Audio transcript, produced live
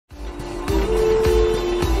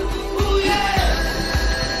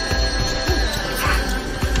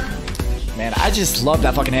I just love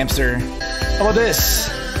that fucking hamster. How about this?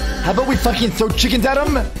 How about we fucking throw chickens at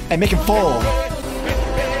him and make him fall? The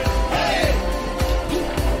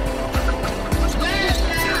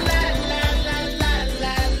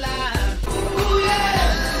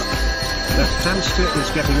hamster is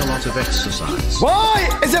getting a lot of exercise. Why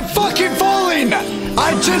is it fucking falling?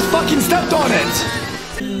 I just fucking stepped on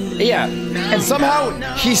it. Yeah, and somehow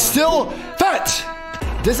he's still fat.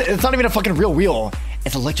 It's not even a fucking real wheel.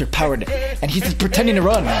 It's electric powered, and he's just pretending to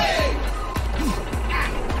run. Land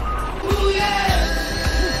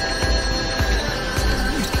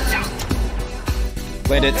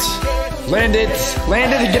it. Land it.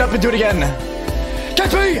 Land it and get up and do it again.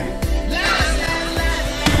 Catch me!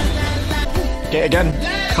 Okay, again.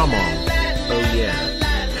 Come on. Oh yeah.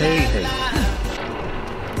 Hey, hey.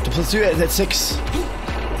 Let's do it at 6.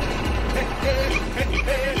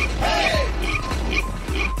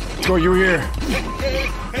 Let's go, you here.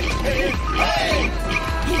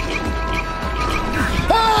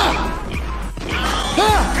 Ah!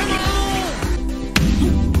 Ah!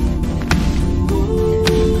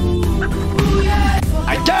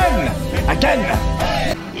 Again! Again!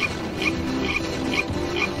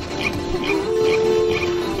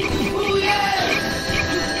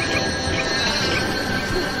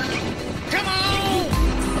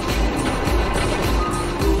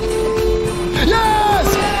 Yes!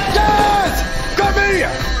 Yes! Grab me!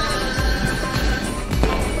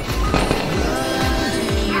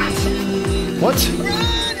 What?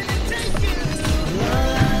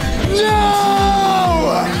 No!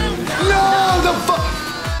 No! The fuck?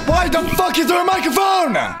 Why the fuck is there a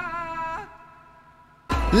microphone?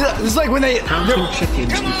 This is like when they... Counting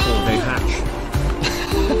chickens before they hatch.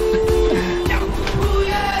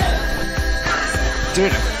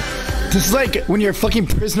 Dude, this is like when you're a fucking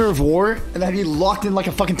prisoner of war and then you locked in like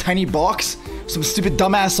a fucking tiny box, some stupid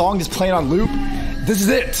dumbass song just playing on loop. This is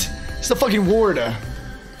it. It's the fucking ward.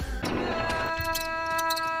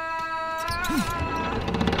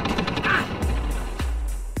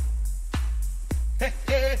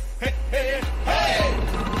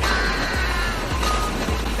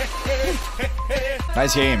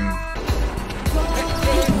 Nice game.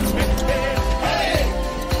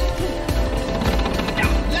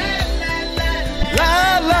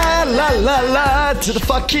 La la la la la to the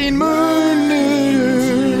fucking moon.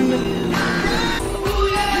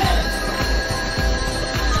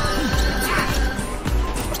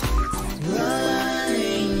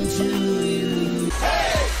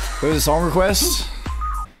 What is a song request?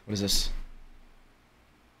 What is this?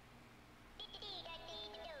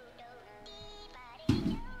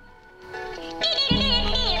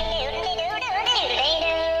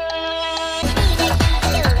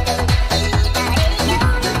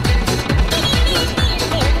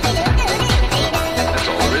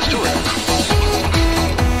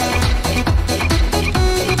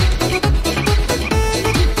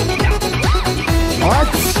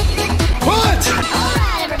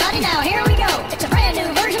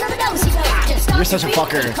 You're such a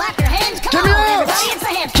fucker. Get me out!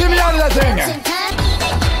 Get me out of that thing!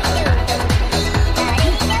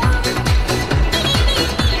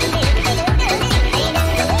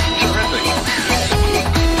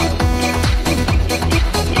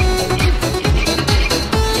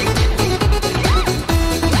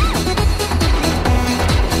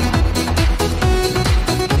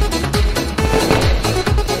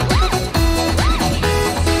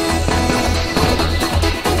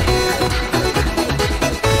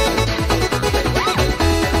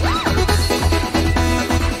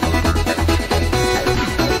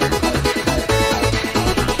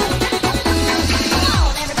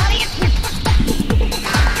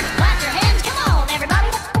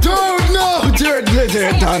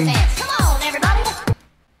 Done.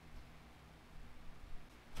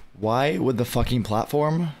 Why would the fucking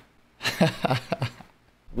platform?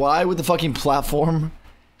 Why would the fucking platform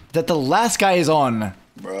that the last guy is on?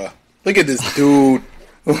 Bruh, look at this dude.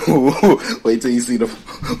 Wait till you see the.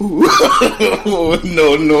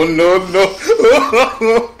 No, no, no, no.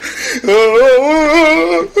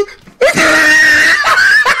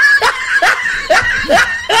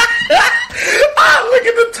 Look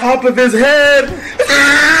at the top of his head.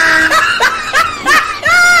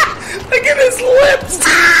 Look at his lips.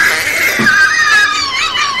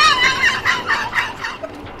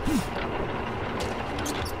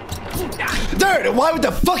 Dude, why would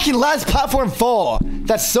the fucking last platform fall?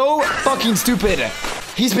 That's so fucking stupid.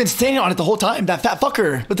 He's been standing on it the whole time, that fat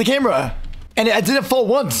fucker with the camera. And it didn't fall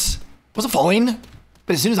once. It wasn't falling.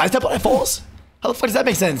 But as soon as I step on it, it falls. How the fuck does that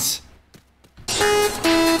make sense?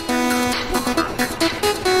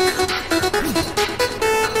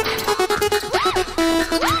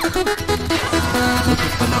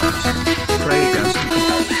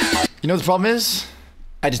 You know what the problem is?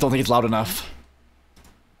 I just don't think it's loud enough.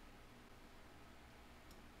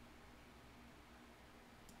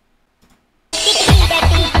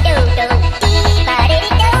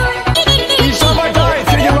 Each time I die, it's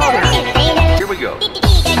gonna get louder. Here we go.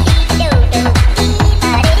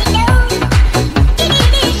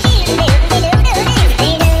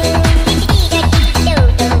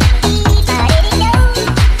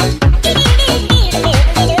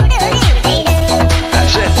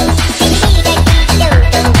 That's it.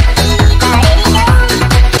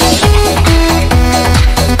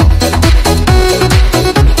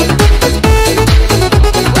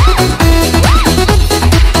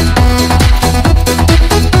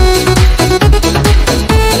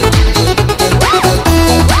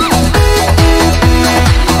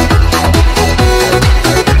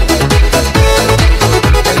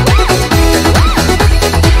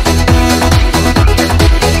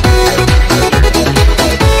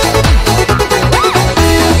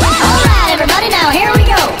 Alright, everybody, now here we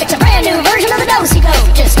go. It's a brand new version of the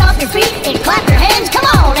do-si-do. Just stomp your feet and clap your hands. Come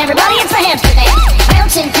on, everybody, it's the hamster dance.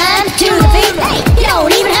 Bouncing time to the beat. Hey, you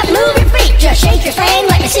don't even have to move your feet. Just shake your thing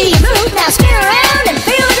like I see you move. Now spin around and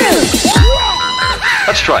feel the groove.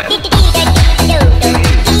 Let's try it.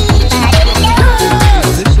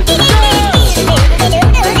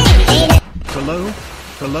 Hello?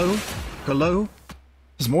 Hello? Hello?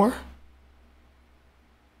 There's more?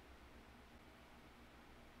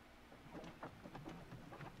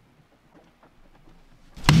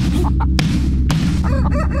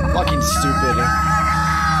 Fucking stupid.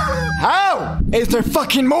 How? Is there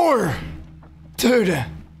fucking more? Dude.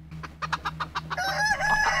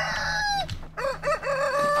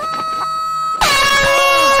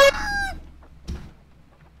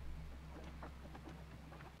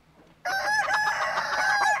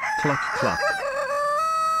 Cluck cluck.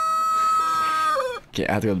 Okay,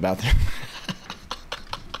 I have to go to the bathroom.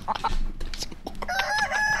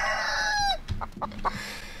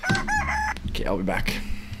 Okay, I'll be back.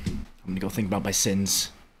 I'm gonna go think about my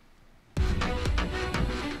sins.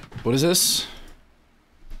 What is this?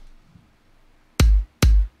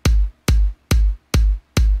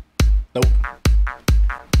 Nope.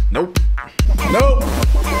 Nope. Nope.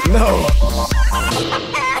 No.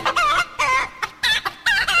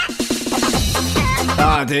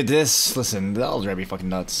 Ah, dude, this. Listen, that'll drive me fucking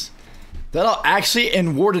nuts. That'll actually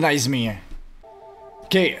inwardenize me.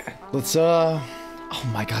 Okay, let's, oh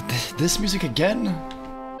my god, this music again?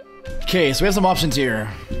 Okay, so we have some options here.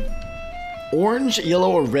 Orange,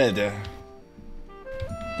 yellow, or red? I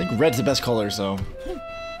think red's the best color, so.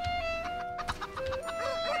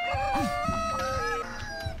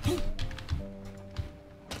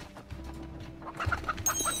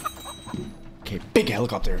 Okay, big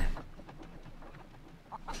helicopter.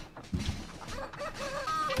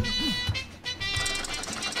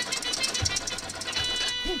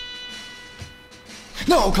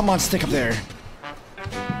 No, come on, stick up there.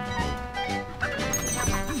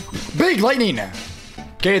 Big lightning.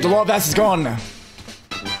 Okay, the law of vast is gone.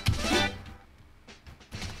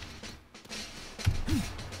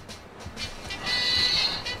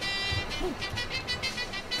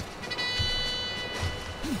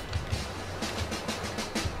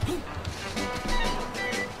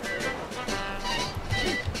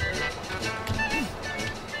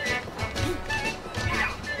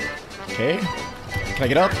 Okay. Can I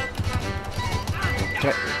get up?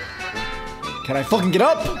 Can I fucking get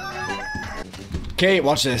up? Okay,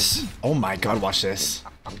 watch this. Oh my god, watch this.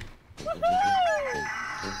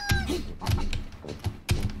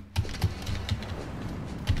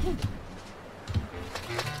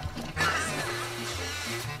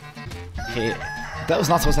 Okay, that was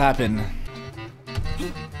not supposed to happen.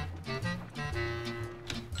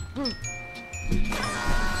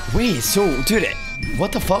 Wait, so, dude,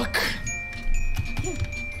 what the fuck?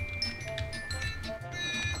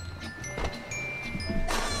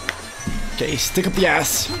 Okay, stick up the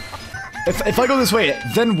ass. If I go this way,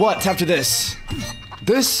 then what after this?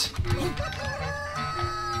 This?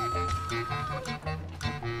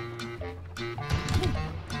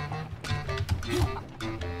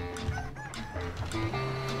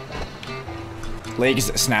 Legs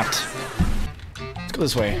snapped. Let's go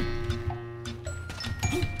this way.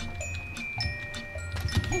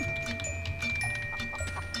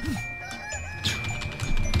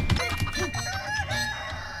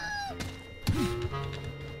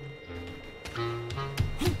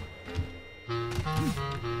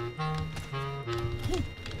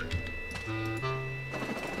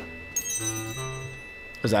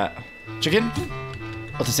 What's that? Chicken?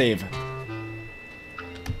 What's the save?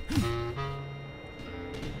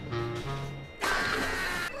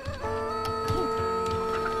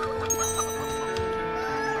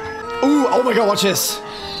 Oh my god, watch this.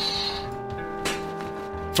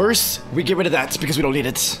 First, we get rid of that because we don't need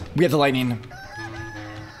it. We have the lightning.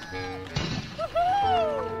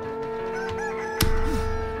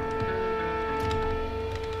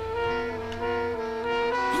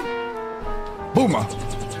 Boom.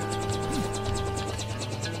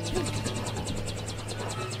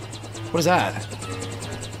 What is that?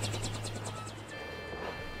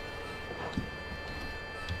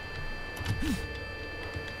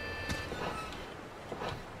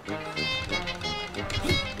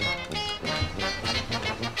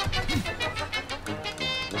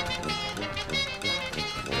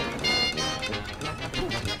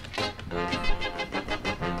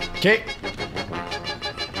 Okay.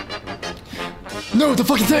 No, the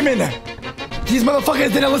fucking Simon! These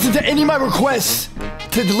motherfuckers didn't listen to any of my requests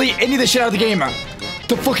to delete any of the shit out of the game.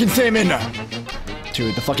 The fucking salmon.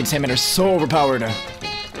 Dude, the fucking salmon are so overpowered.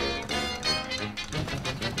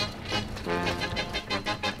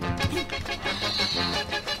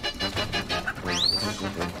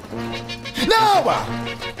 No!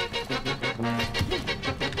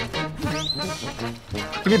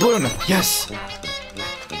 Give me a balloon. Yes.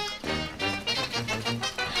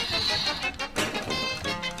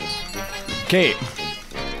 Okay.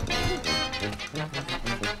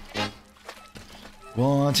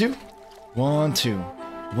 1, 2, 1, 2,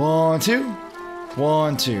 1, 2,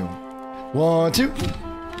 1, 2, 1, 2.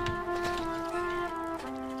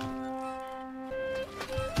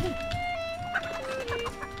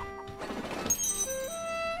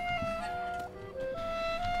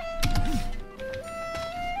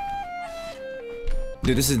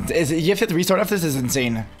 Dude, this is you have to restart after this? Is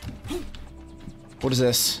insane. What is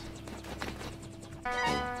this?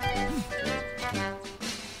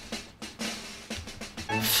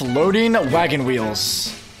 Floating wagon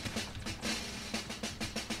wheels.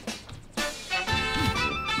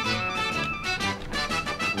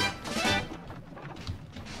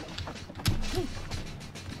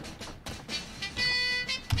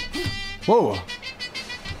 Whoa.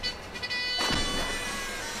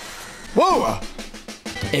 Whoa!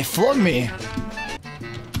 It flung me.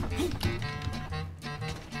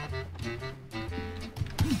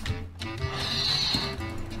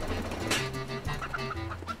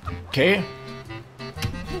 Okay.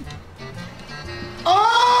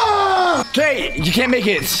 Oh! Okay, you can't make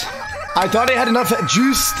it. I thought it had enough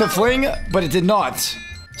juice to fling, but it did not.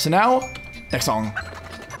 So now, next song.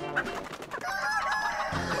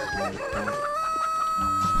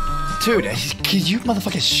 Dude, can you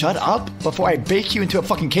motherfuckers shut up before I bake you into a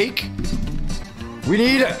fucking cake? We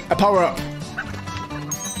need a power up.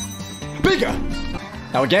 Bigger!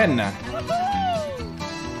 Now again.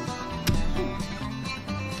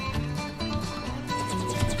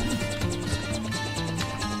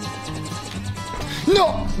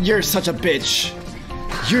 No! You're such a bitch.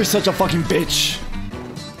 You're such a fucking bitch.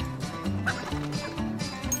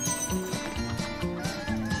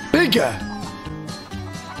 Bigger!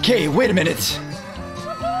 Okay, wait a minute.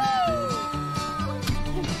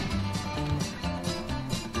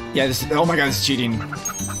 Yeah, this is, oh my god, this is cheating.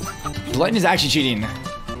 The lightning is actually cheating.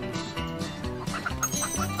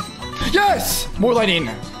 Yes! More lightning.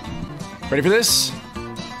 Ready for this?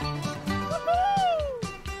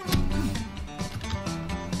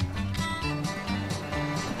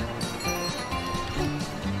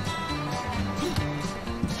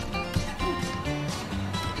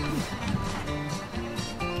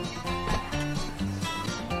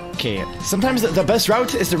 Okay, sometimes the best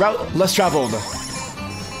route is the route less traveled.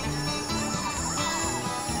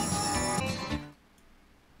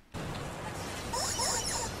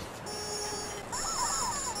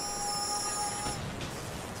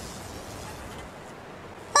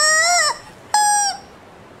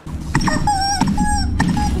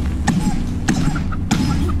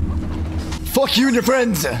 Fuck you and your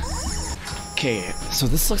friends! Okay, so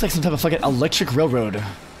this looks like some type of fucking electric railroad.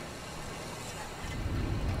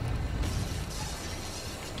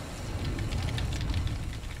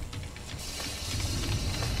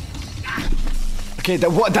 Okay,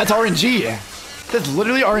 that's RNG. That's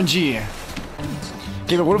literally RNG.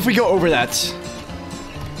 Okay, but what if we go over that?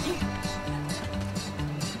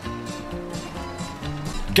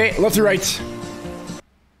 Okay, left to right.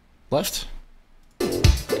 Left?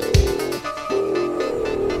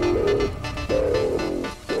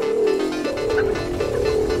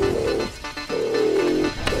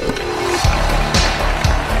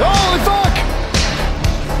 Holy fuck!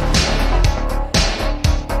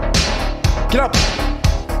 Get up!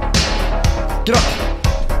 Get up!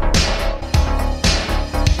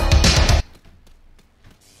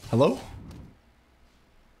 Hello?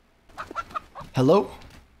 Hello?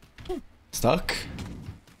 Stuck?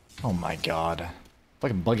 Oh my god.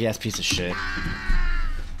 Fucking buggy ass piece of shit.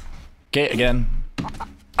 Okay, again.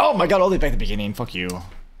 Oh my god, all the way back to the beginning. Fuck you.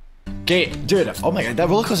 Okay, dude. Oh my god, that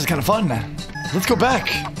roller coaster is kind of fun. Let's go back.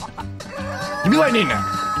 Give me lightning.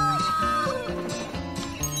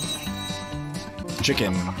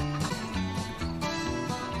 Chicken.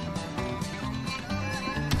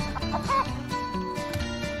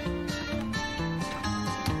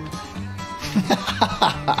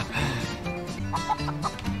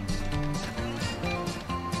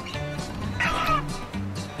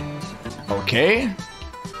 Okay.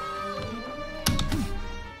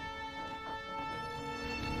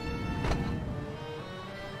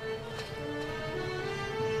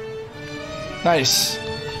 Nice.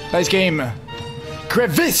 Nice game.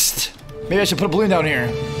 Crevist! Maybe I should put a balloon down here.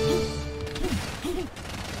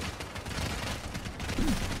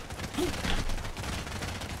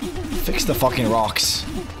 Fix the fucking rocks.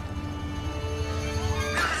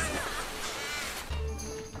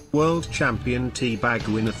 World champion teabag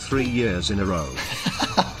winner 3 years in a row.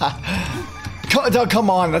 Doug, come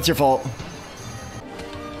on, that's your fault.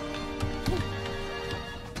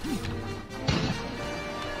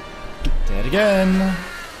 Dead again.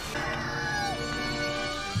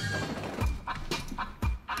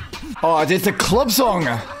 Oh, it's a club song.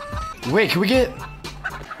 Wait, can we get...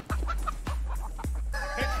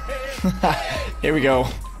 Here we go.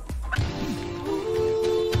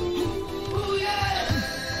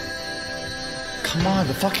 Come on,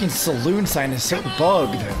 the fucking saloon sign is so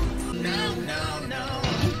bugged.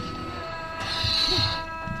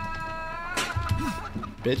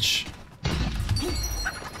 Bitch.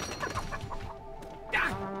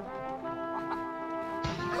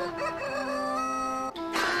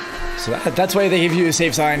 So that's why they give you a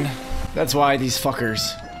save sign. That's why these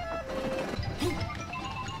fuckers.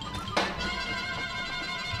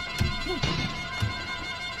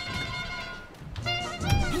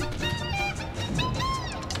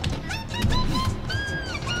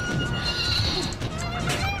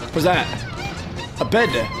 What's that? A bed.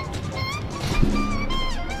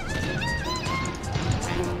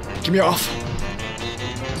 Get me off.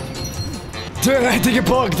 Dude, I think you're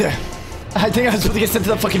bugged. I think I was supposed to get sent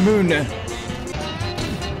to the fucking moon.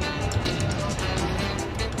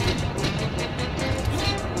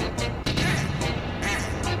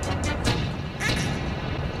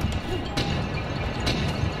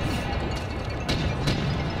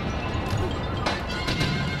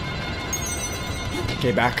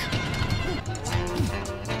 Okay, back.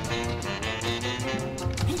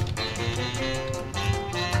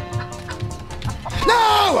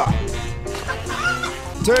 No!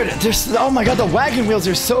 Dude, there's, oh my god, the wagon wheels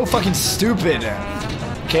are so fucking stupid.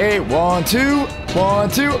 Okay, 1, 2, 1,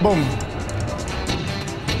 2, boom.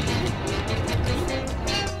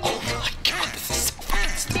 Oh my god, this is so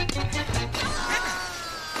fucking stupid.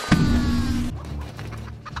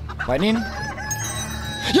 Lightning?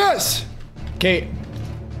 Yes! Okay.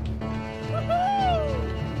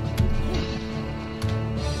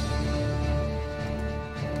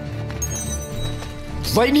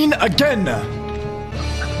 Lightning again!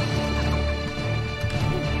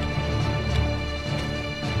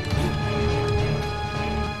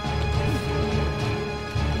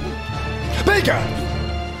 Bigger!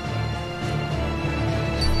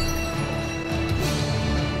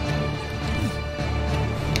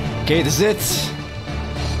 Okay, this is it.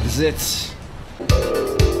 This is it.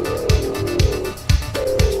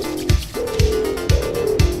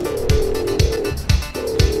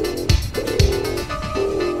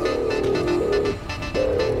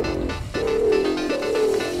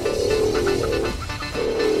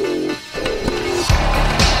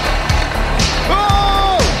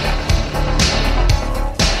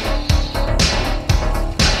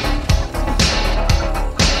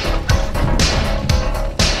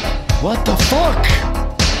 What the fuck?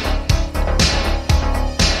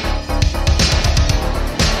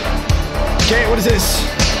 Okay, what is this?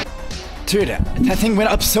 Dude, that thing went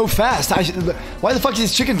up so fast. Why the fuck did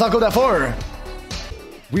these chickens not go that far?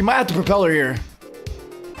 We might have to propel her here.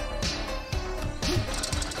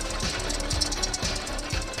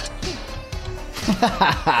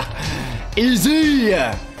 Easy!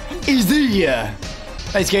 Easy!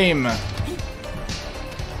 Nice game.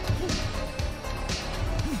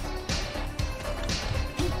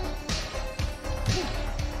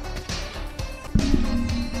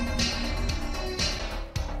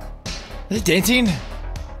 Is it dancing?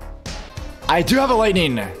 I do have a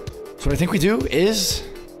lightning. So what I think we do is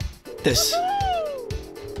this.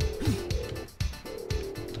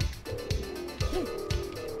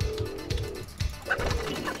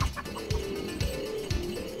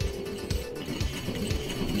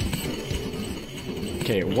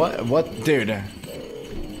 Okay, what, dude?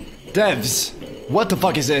 Devs, what the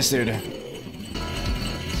fuck is this, dude?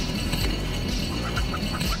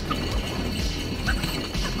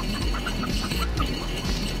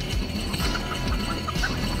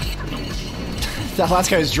 That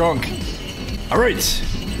last guy is drunk. All right.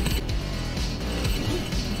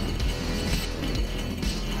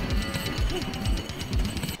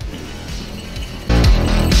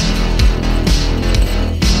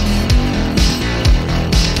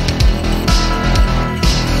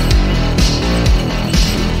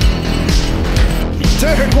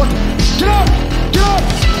 Dude, what? Get up! Get up!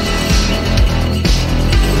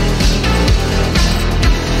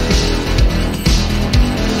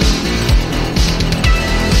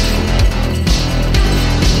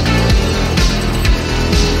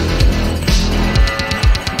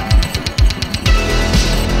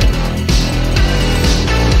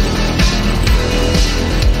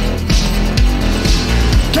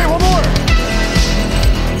 Okay, one more!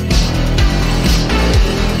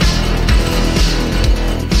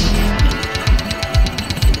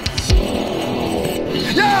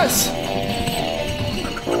 Yes!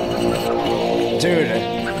 Dude.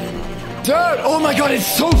 Dude! Oh my god, it's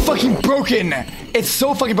so fucking broken! It's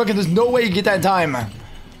so fucking broken, there's no way you get that in time.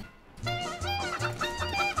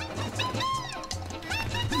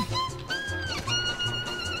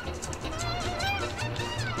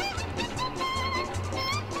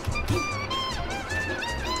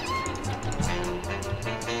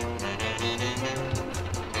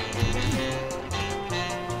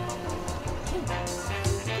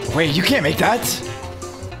 Wait, you can't make that?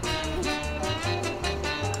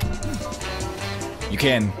 You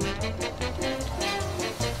can.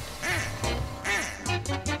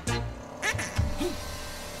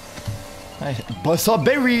 Nice.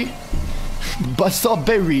 Bustleberry!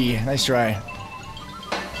 Bustleberry! Nice try.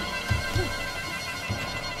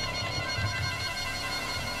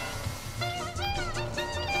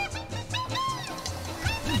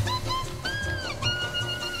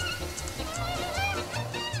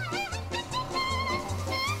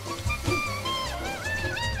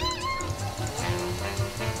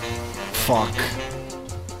 Fuck.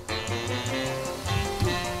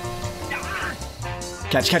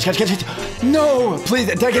 Catch, catch, catch, catch, catch. No! Please,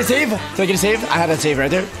 did I get a save? Did I get a save? I had a save right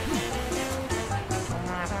there.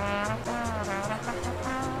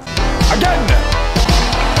 Again!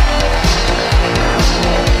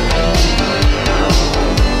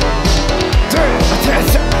 Dude,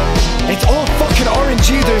 it's all fucking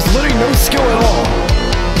RNG. There's literally no skill at all.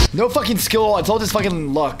 No fucking skill at all. It's all just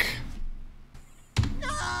fucking luck.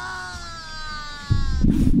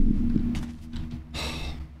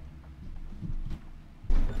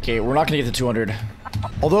 Okay, we're not gonna get to 200.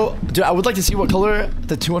 Although, dude, I would like to see what color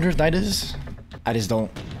the 200th night is. I just don't.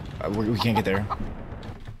 We can't get there.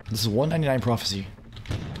 This is 199 prophecy.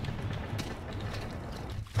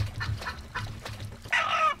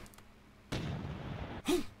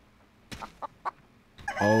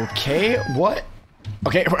 Okay, what?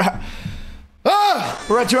 Okay,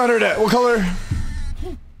 we're at 200. What color?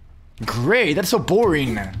 Gray. That's so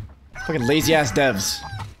boring. Fucking lazy ass devs.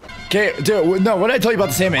 Okay, dude, no, what did I tell you about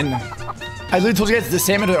the salmon? I literally told you guys the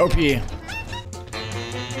salmon are OP.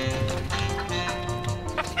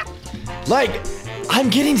 Like, I'm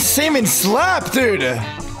getting salmon slapped, dude!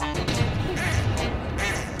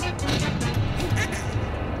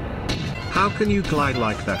 How can you glide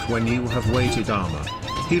like that when you have weighted armor?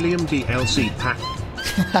 Helium DLC pack.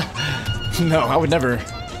 No, I would never.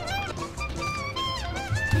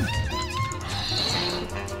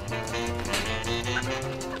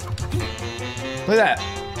 Look at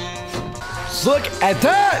that. Look at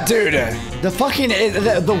that, dude. The fucking,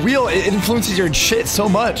 the wheel, it influences your shit so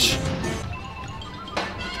much.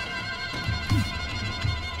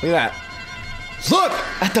 Look at that. Look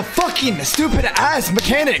at the fucking stupid ass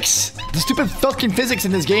mechanics. The stupid fucking physics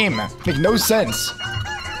in this game make no sense.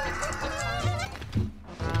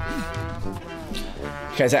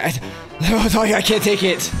 Guys, I can't take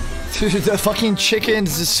it. Dude, the fucking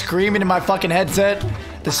chickens just screaming in my fucking headset.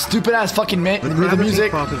 The stupid ass fucking the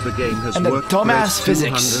music part of the game has and the worked dumbass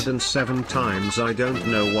physics. 207 times. I don't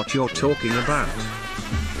know what you're talking about.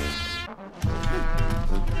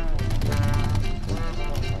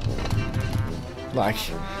 Like,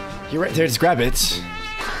 you're right there. Just grab it.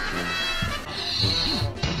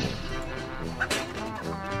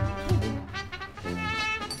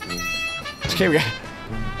 Okay,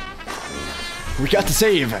 we got the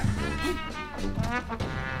save.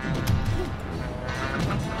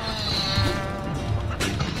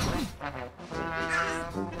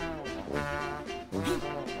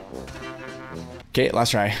 Okay,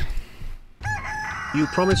 last try. You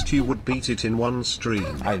promised you would beat it in one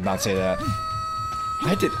stream. I did not say that.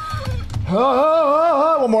 I did.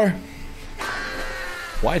 Oh, one more.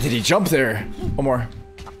 Why did he jump there? One more.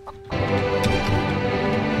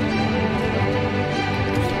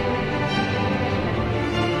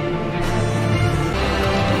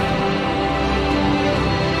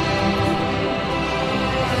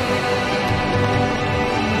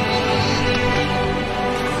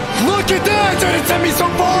 Look at that! Dude, it sent me so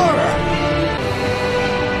far!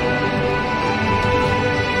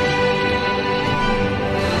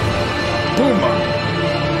 Boom!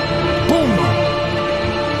 Boom!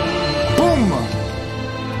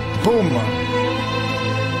 Boom!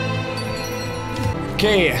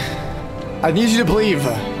 Okay, I need you to believe.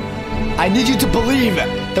 I need you to believe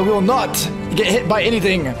that we will not get hit by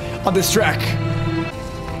anything on this track.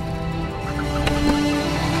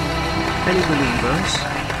 Any believers?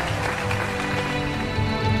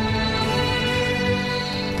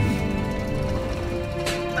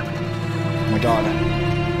 Oh my god.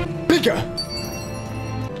 Bigger!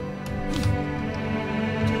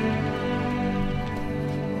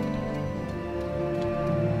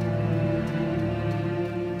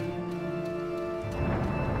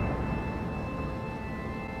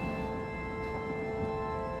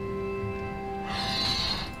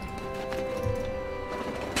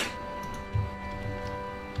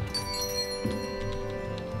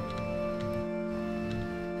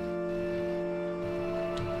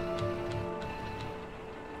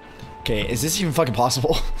 Okay, is this even fucking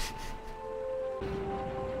possible?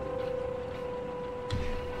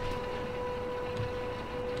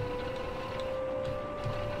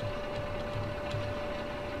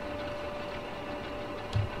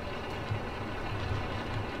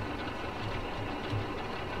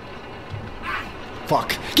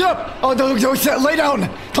 Fuck. Get up! Oh, no, lay down!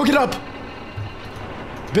 Don't get up!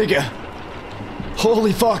 Bigger.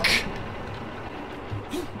 Holy fuck.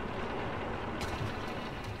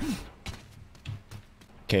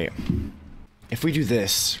 Okay, if we do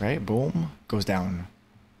this, right, boom, goes down.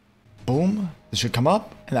 Boom, this should come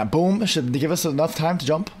up, and that boom should give us enough time to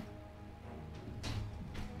jump.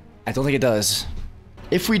 I don't think it does.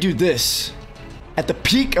 If we do this, at the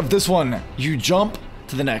peak of this one, you jump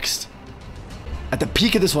to the next. At the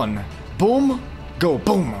peak of this one, boom, go,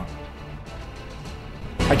 boom.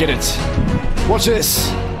 I get it. Watch this.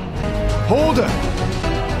 Hold.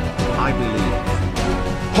 I believe.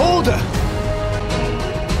 Hold.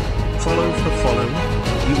 Follow for follow.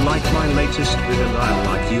 You like my latest vid and I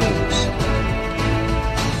like yours.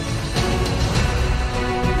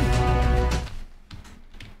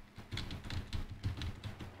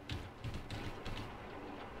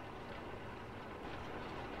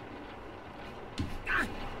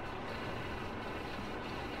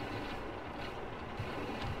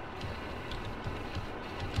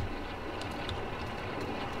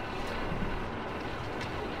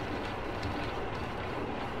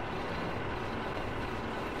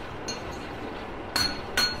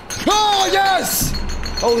 Oh, yes!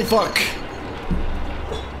 Holy fuck.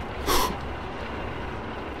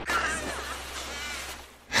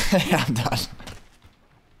 I'm done.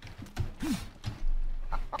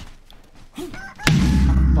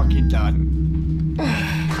 Fucking done.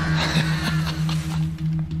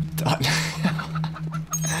 Done.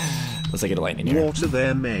 Let's get a lightning here. Water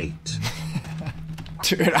there, mate.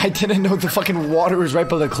 Dude, I didn't know the fucking water was right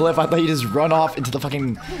by the cliff. I thought you just run off into the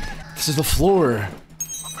fucking... This is the floor.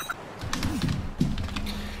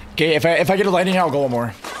 Okay, if I get a lightning, I'll go one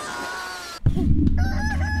more.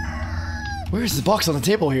 Where's the box on the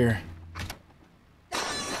table here?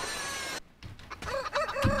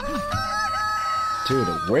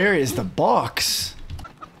 Dude, where is the box?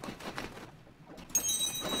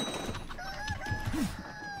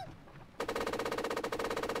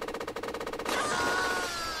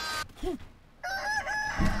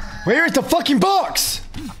 Where is the fucking box?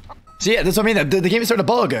 See, yeah, that's what I mean. The game is starting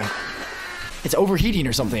to bug. It's overheating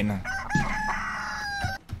or something.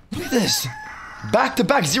 Look at this. Back to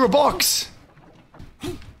back, 0 box.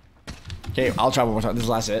 Okay, I'll try one more time. This is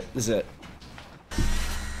the last hit. This is it.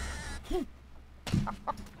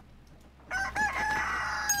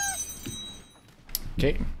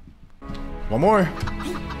 Okay. One more.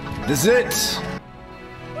 This is it.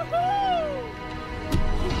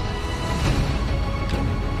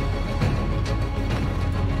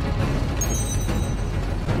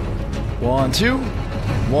 One, two.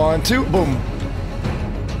 1, 2. Boom.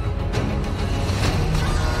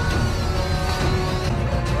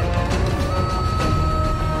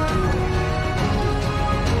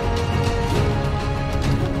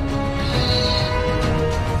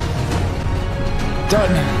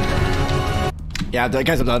 Done. Yeah,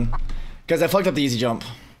 guys, I'm done. Guys, I fucked up the easy jump.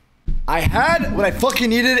 I had what I fucking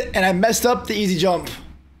needed, and I messed up the easy jump.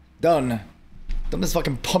 Done. Done this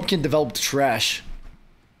fucking pumpkin developed trash.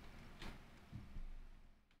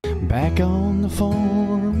 Back on the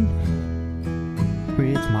farm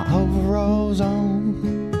with my overalls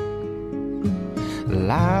on.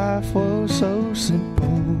 Life was so simple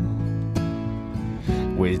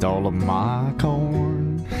with all of my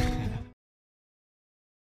corn.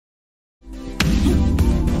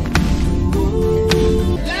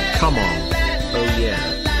 Come on. Oh yeah.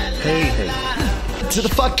 Hey hey. To the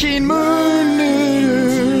fucking moon.